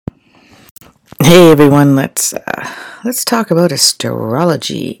Hey everyone, let's talk about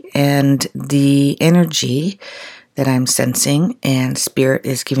astrology and the energy that I'm sensing, and Spirit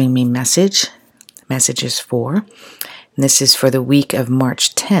is giving me messages for. And this is for the week of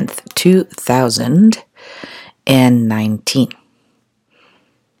March 10th, 2019.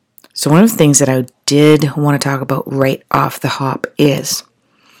 So one of the things that I did want to talk about right off the hop is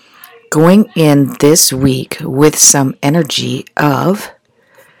going in this week with some energy of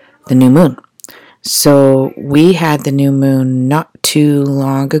the new moon. So we had the new moon not too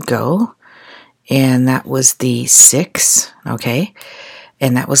long ago, and that was the 6th, okay?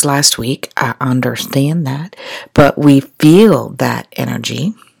 And that was last week. I understand that. But we feel that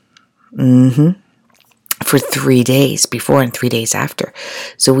energy for 3 days before and 3 days after.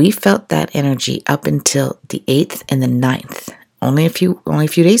 So we felt that energy up until the 8th and the 9th, only a few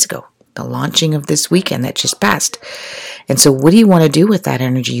days ago. The launching of this weekend that just passed. And so what do you want to do with that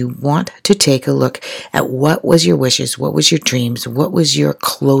energy? You want to take a look at what was your wishes, what was your dreams, what was your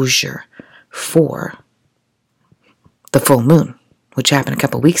closure for the full moon, which happened a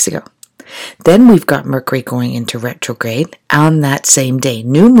couple weeks ago. Then we've got Mercury going into retrograde on that same day.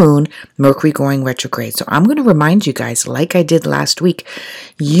 New moon, Mercury going retrograde. So I'm going to remind you guys, like I did last week,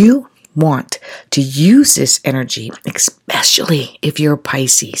 you want to use this energy, especially if you're a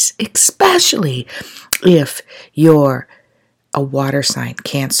Pisces, especially if you're a water sign,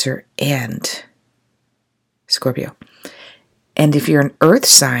 Cancer and Scorpio. And if you're an earth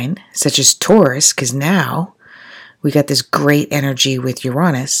sign, such as Taurus, because now we got this great energy with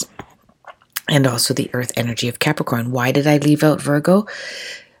Uranus and also the earth energy of Capricorn. Why did I leave out Virgo?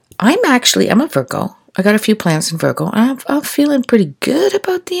 I'm a Virgo. I got a few planets in Virgo. I'm feeling pretty good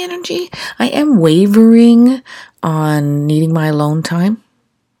about the energy. I am wavering on needing my alone time,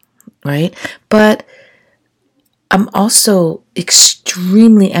 right? But I'm also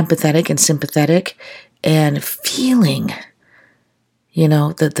extremely empathetic and sympathetic and feeling,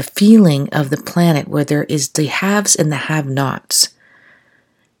 the feeling of the planet where there is the haves and the have-nots.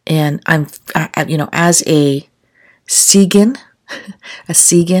 And I'm, as a Segan,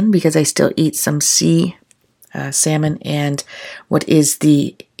 because I still eat some sea salmon and what is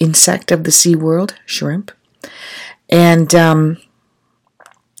the insect of the sea world, shrimp. And,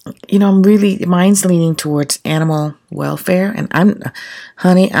 mine's leaning towards animal welfare. And I'm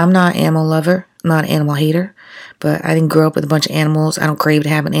not an animal lover, not an animal hater, but I didn't grow up with a bunch of animals. I don't crave to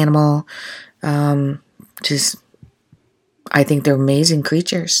have an animal. I think they're amazing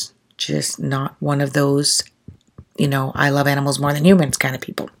creatures. Just not one of those, I love animals more than humans kind of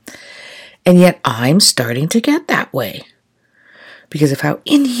people. And yet I'm starting to get that way because of how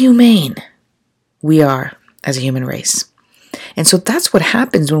inhumane we are as a human race. And so that's what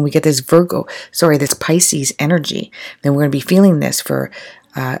happens when we get this Pisces energy. Then we're going to be feeling this for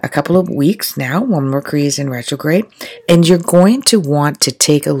a couple of weeks now when Mercury is in retrograde. And you're going to want to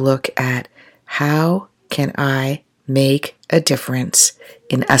take a look at how can I make a difference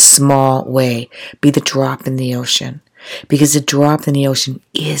in a small way, be the drop in the ocean. Because the drop in the ocean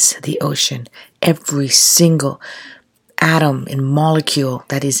is the ocean. Every single atom and molecule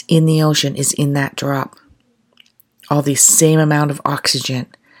that is in the ocean is in that drop. All the same amount of oxygen,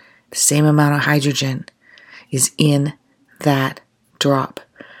 the same amount of hydrogen is in that drop.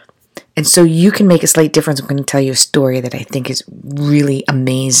 And so you can make a slight difference. I'm going to tell you a story that I think is really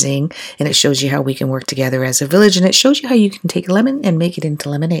amazing. And it shows you how we can work together as a village. And it shows you how you can take a lemon and make it into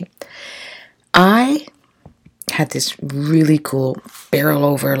lemonade. I had this really cool barrel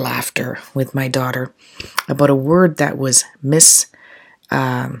over laughter with my daughter about a word that was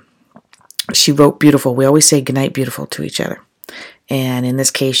she wrote beautiful. We always say goodnight beautiful to each other. And in this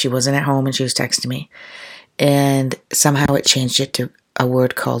case, she wasn't at home and she was texting me. And somehow it changed it to a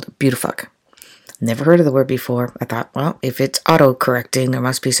word called beautifuck. Never heard of the word before. I thought, well, if it's auto-correcting, there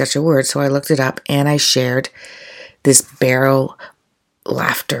must be such a word. So I looked it up and I shared this barrel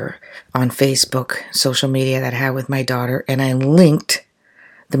laughter on Facebook, social media that I had with my daughter. And I linked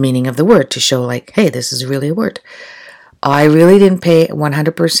the meaning of the word to show hey, this is really a word. I really didn't pay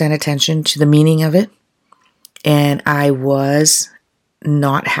 100% attention to the meaning of it. And I was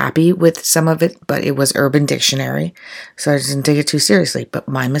not happy with some of it, but it was Urban Dictionary. So I didn't take it too seriously. But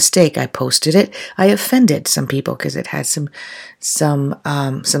my mistake, I posted it. I offended some people because it had some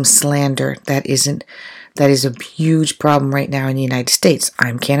slander that is a huge problem right now in the United States.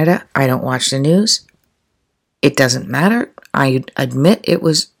 I'm Canada. I don't watch the news. It doesn't matter. I admit it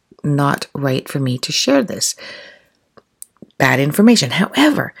was not right for me to share this bad information.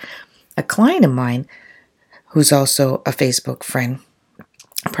 However, a client of mine who's also a Facebook friend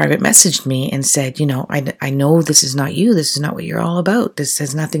private messaged me and said, I know this is not you. This is not what you're all about. This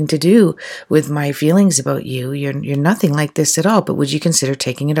has nothing to do with my feelings about you. You're nothing like this at all, but would you consider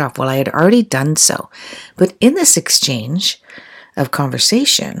taking it off? Well, I had already done so. But in this exchange of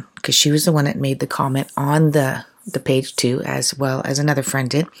conversation, because she was the one that made the comment on the page too, as well as another friend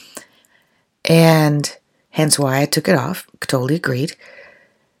did, and hence why I took it off, totally agreed.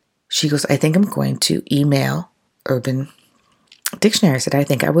 She goes, I think I'm going to email Urban Dictionary. I said, I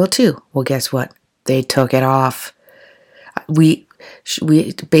think I will too. Well, guess what? They took it off. We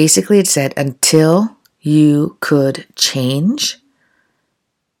basically had said, until you could change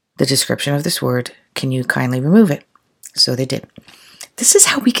the description of this word, can you kindly remove it? So they did. This is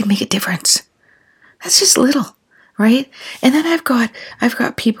how we can make a difference. That's just little, right? And then I've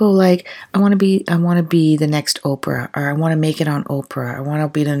got people like, I want to be the next Oprah, or I want to make it on Oprah. I want to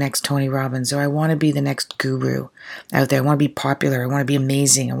be the next Tony Robbins, or I want to be the next guru out there. I want to be popular. I want to be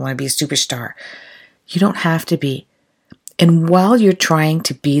amazing. I want to be a superstar. You don't have to be. And while you're trying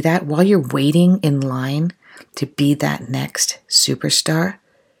to be that, while you're waiting in line to be that next superstar,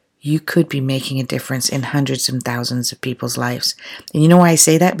 you could be making a difference in hundreds and thousands of people's lives. And you know why I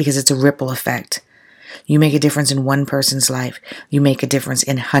say that? Because it's a ripple effect. You make a difference in one person's life. You make a difference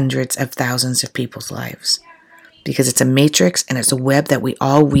in hundreds of thousands of people's lives. Because it's a matrix and it's a web that we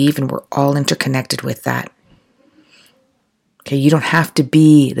all weave, and we're all interconnected with that. Okay, you don't have to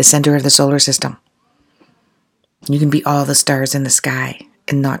be the center of the solar system. You can be all the stars in the sky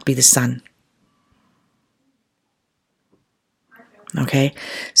and not be the sun. Okay,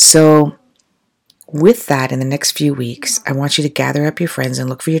 so with that, in the next few weeks, I want you to gather up your friends and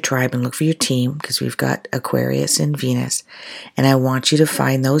look for your tribe and look for your team, because we've got Aquarius and Venus. And I want you to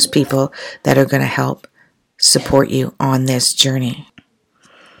find those people that are going to help support you on this journey.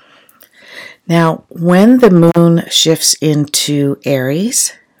 Now, when the moon shifts into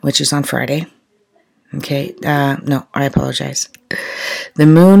Aries, which is on Friday, no, I apologize. The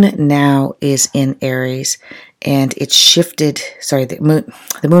moon now is in Aries, and it shifted, the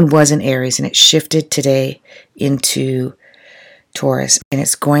moon was in Aries, and it shifted today into Taurus, and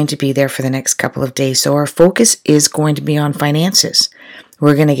it's going to be there for the next couple of days. So our focus is going to be on finances.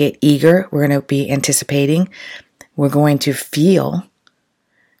 We're going to get eager. We're going to be anticipating. We're going to feel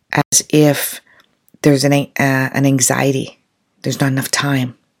as if there's an anxiety. There's not enough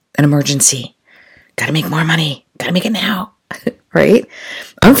time, an emergency. Got to make more money. Got to make it now, right?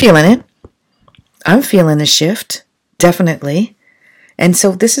 I'm feeling it. I'm feeling the shift, definitely. And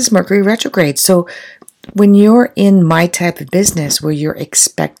so this is Mercury retrograde. So when you're in my type of business where you're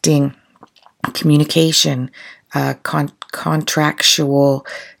expecting communication, contractual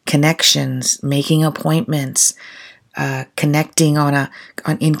connections, making appointments, connecting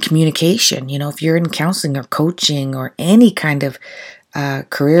in communication, if you're in counseling or coaching or any kind of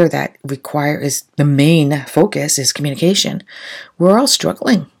career that is the main focus is communication, we're all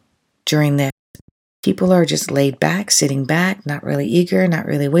struggling during this. People are just laid back, sitting back, not really eager, not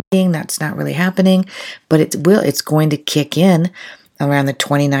really waiting. That's not really happening, but it's going to kick in around the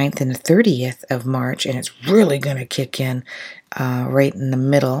 29th and the 30th of March, and it's really going to kick in right in the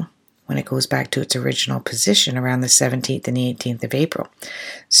middle when it goes back to its original position around the 17th and the 18th of April.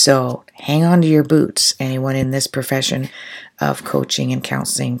 So hang on to your boots, anyone in this profession of coaching and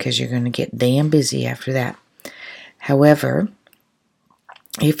counseling, because you're going to get damn busy after that. However,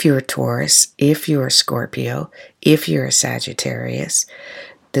 if you're a Taurus, if you're a Scorpio, if you're a Sagittarius,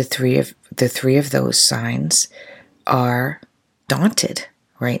 the three of those signs are daunted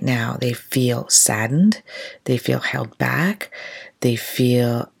right now. They feel saddened. They feel held back. They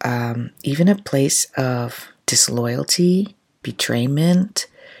feel even a place of disloyalty, betrayment.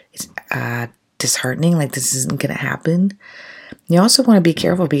 It's disheartening, like this isn't going to happen. You also want to be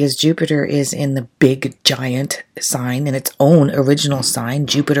careful because Jupiter is in the big giant sign, in its own original sign.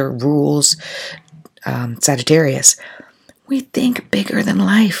 Jupiter rules Sagittarius. We think bigger than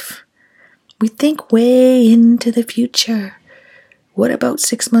life. We think way into the future. What about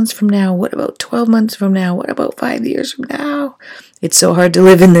 6 months from now? What about 12 months from now? What about 5 years from now? It's so hard to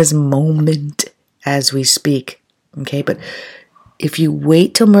live in this moment as we speak. Okay, but if you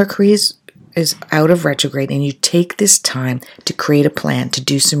wait till Mercury is out of retrograde and you take this time to create a plan, to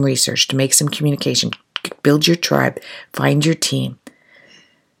do some research, to make some communication, build your tribe, find your team,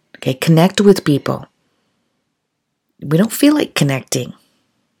 okay, connect with people. We don't feel like connecting.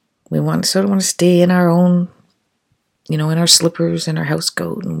 We want to stay in our own, in our slippers and our house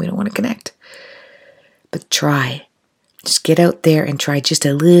coat, and we don't want to connect. But try. Just get out there and try just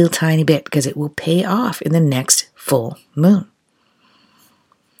a little tiny bit, because it will pay off in the next full moon.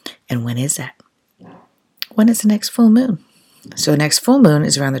 And when is that? When is the next full moon? So next full moon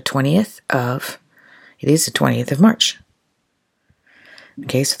is around the 20th of March.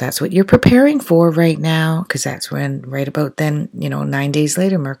 Okay, so that's what you're preparing for right now, because that's when, right about then, 9 days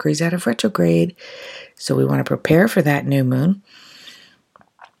later, Mercury's out of retrograde. So we want to prepare for that new moon.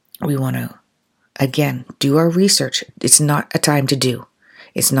 We want to, again, do our research. It's not a time to do.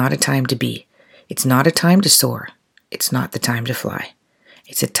 It's not a time to be. It's not a time to soar. It's not the time to fly.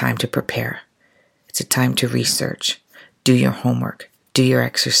 It's a time to prepare. It's a time to research. Do your homework. Do your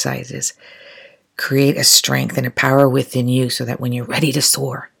exercises. Create a strength and a power within you so that when you're ready to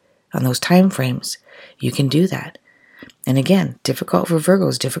soar on those time frames, you can do that. And again, difficult for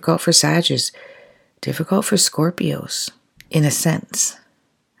Virgos, difficult for Sagittarius, difficult for Scorpios, in a sense,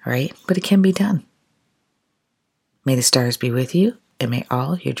 right? But it can be done. May the stars be with you, and may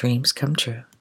all your dreams come true.